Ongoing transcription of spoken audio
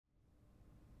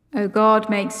O God,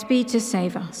 make speed to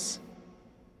save us.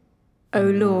 O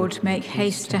Lord, make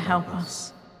haste to help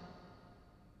us.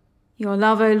 Your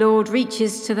love, O Lord,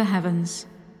 reaches to the heavens,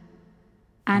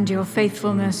 and your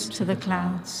faithfulness to the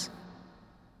clouds.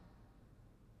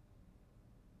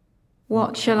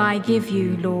 What shall I give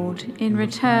you, Lord, in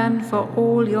return for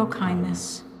all your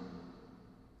kindness?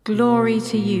 Glory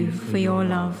to you for your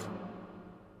love.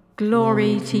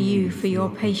 Glory to you for your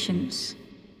patience.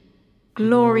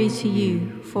 Glory to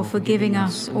you for forgiving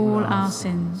us all our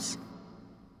sins.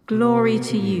 Glory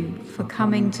to you for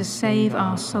coming to save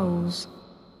our souls.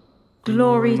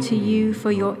 Glory to you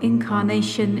for your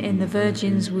incarnation in the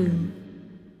Virgin's womb.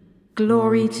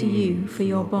 Glory to you for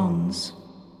your bonds.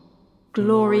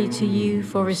 Glory to you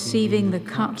for receiving the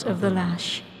cut of the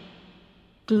lash.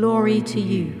 Glory to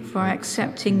you for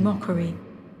accepting mockery.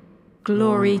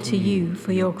 Glory to you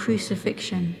for your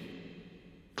crucifixion.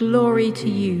 Glory to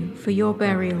you for your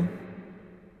burial.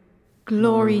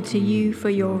 Glory to you for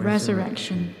your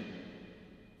resurrection.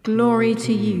 Glory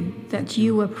to you that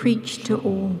you were preached to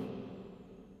all.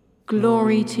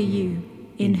 Glory to you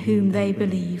in whom they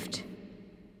believed.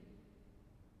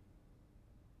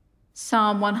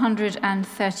 Psalm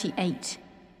 138.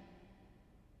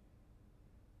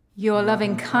 Your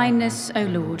loving kindness, O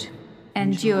Lord,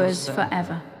 endures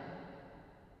forever.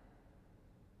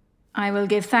 I will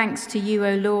give thanks to you,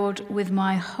 O Lord, with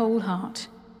my whole heart.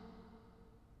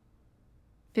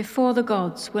 Before the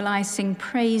gods will I sing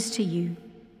praise to you.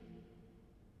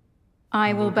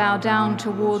 I will bow down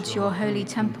towards your holy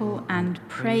temple and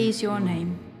praise your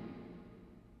name,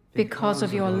 because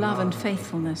of your love and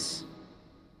faithfulness.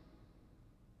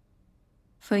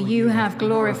 For you have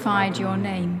glorified your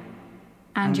name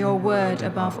and your word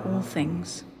above all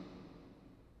things.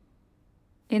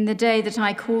 In the day that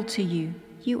I called to you,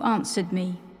 you answered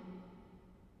me.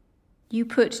 You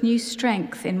put new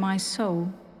strength in my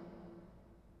soul.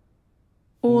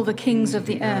 All the kings of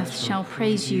the earth shall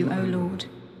praise you, O Lord,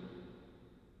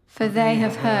 for they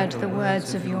have heard the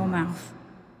words of your mouth.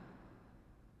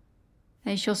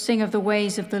 They shall sing of the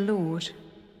ways of the Lord,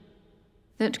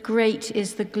 that great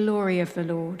is the glory of the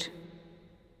Lord.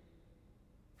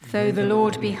 Though the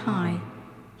Lord be high,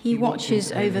 he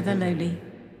watches over the lowly.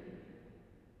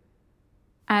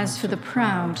 As for the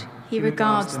proud, he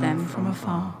regards them from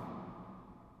afar.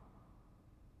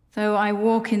 Though I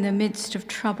walk in the midst of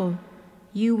trouble,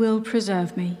 you will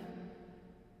preserve me.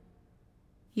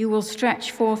 You will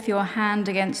stretch forth your hand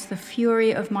against the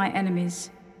fury of my enemies.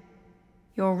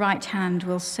 Your right hand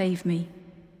will save me.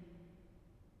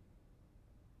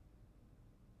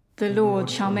 The Lord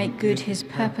shall make good his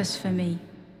purpose for me.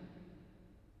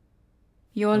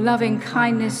 Your loving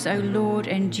kindness, O Lord,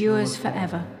 endures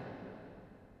forever.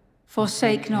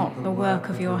 Forsake not the work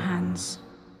of your hands.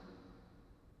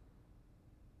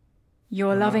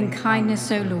 Your loving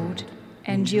kindness, O Lord,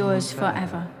 endures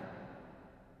forever.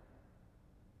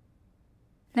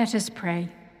 Let us pray.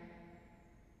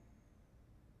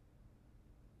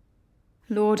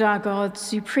 Lord our God,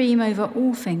 supreme over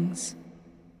all things,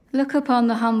 look upon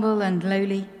the humble and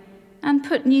lowly, and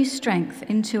put new strength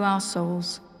into our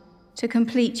souls to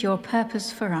complete your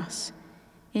purpose for us,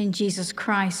 in Jesus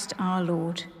Christ our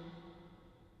Lord.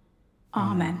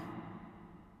 Amen.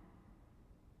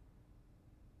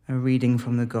 A reading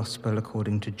from the Gospel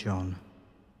according to John.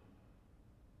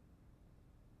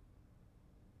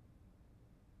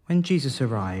 When Jesus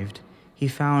arrived, he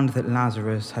found that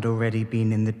Lazarus had already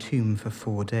been in the tomb for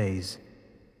 4 days.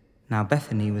 Now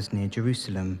Bethany was near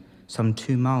Jerusalem, some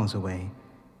 2 miles away,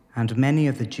 and many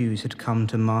of the Jews had come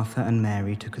to Martha and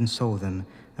Mary to console them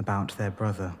about their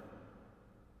brother.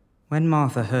 When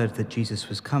Martha heard that Jesus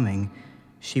was coming,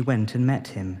 she went and met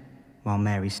him, while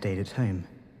Mary stayed at home.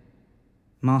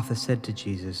 Martha said to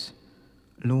Jesus,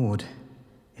 "Lord,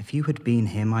 if you had been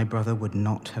here, my brother would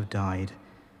not have died.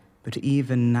 But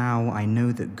even now I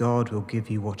know that God will give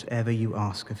you whatever you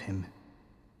ask of him."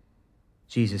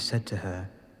 Jesus said to her,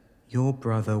 "Your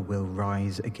brother will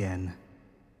rise again."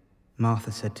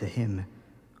 Martha said to him,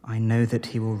 "I know that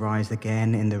he will rise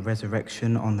again in the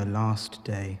resurrection on the last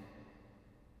day."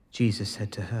 Jesus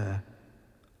said to her,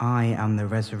 "I am the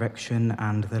resurrection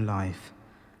and the life.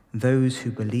 Those who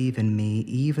believe in me,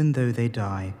 even though they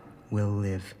die, will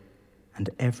live, and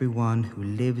everyone who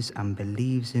lives and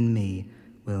believes in me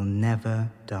will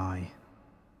never die."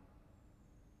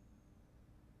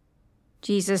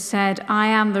 Jesus said, "I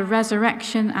am the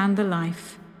resurrection and the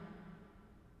life.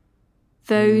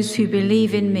 Those who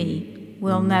believe in me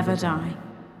will never die."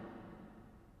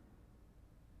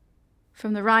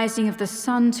 From the rising of the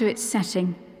sun to its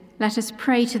setting, let us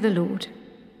pray to the Lord.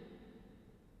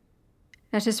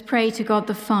 Let us pray to God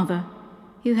the Father,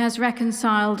 who has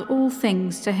reconciled all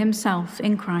things to himself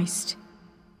in Christ,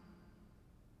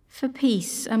 for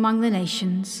peace among the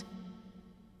nations,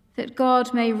 that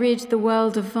God may rid the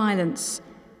world of violence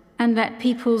and let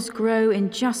peoples grow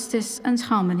in justice and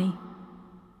harmony.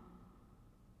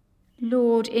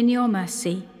 Lord, in your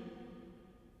mercy,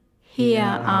 hear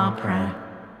our prayer.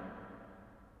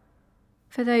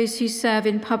 For those who serve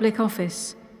in public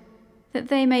office, that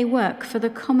they may work for the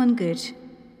common good.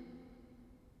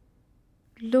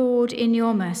 Lord, in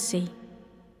your mercy,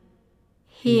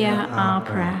 hear our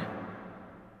prayer.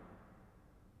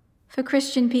 For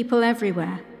Christian people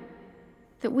everywhere,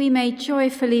 that we may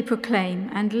joyfully proclaim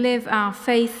and live our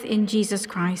faith in Jesus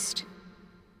Christ.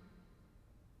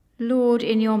 Lord,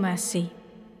 in your mercy,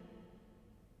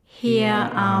 hear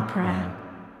our prayer.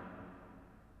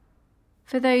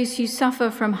 For those who suffer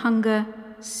from hunger,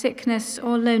 sickness,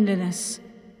 or loneliness,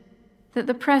 that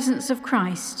the presence of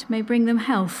Christ may bring them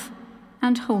health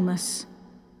and wholeness.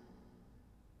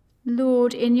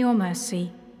 Lord, in your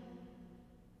mercy,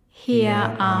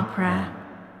 hear our prayer.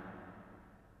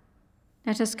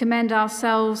 Let us commend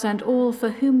ourselves and all for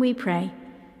whom we pray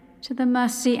to the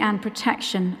mercy and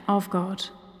protection of God.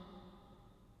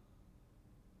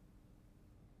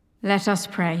 Let us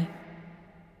pray.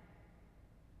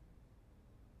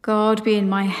 God be in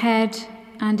my head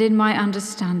and in my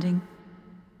understanding.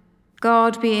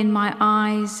 God be in my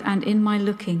eyes and in my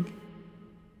looking.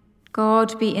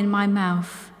 God be in my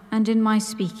mouth and in my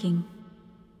speaking.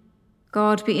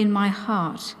 God be in my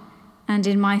heart and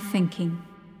in my thinking.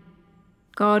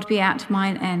 God be at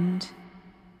mine end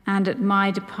and at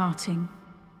my departing.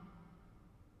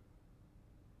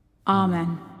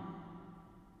 Amen.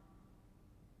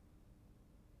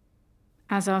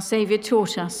 As our Saviour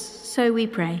taught us, so we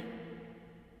pray.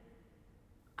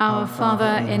 Our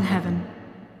Father in heaven,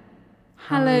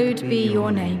 hallowed be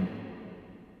your name.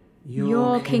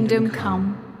 Your kingdom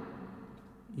come,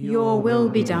 your will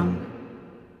be done,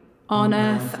 on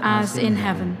earth as in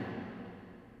heaven.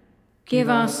 Give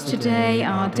us today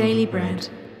our daily bread.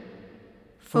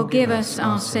 Forgive us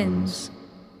our sins,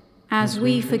 as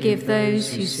we forgive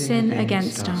those who sin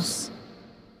against us.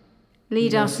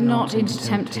 Lead us not into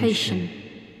temptation,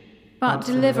 but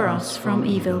deliver us from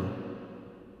evil.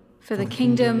 For the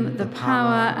kingdom, the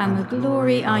power, and the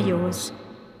glory are yours,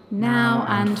 now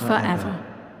and forever.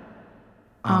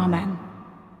 Amen.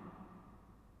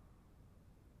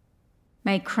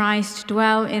 May Christ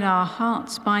dwell in our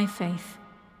hearts by faith.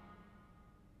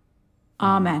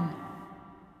 Amen.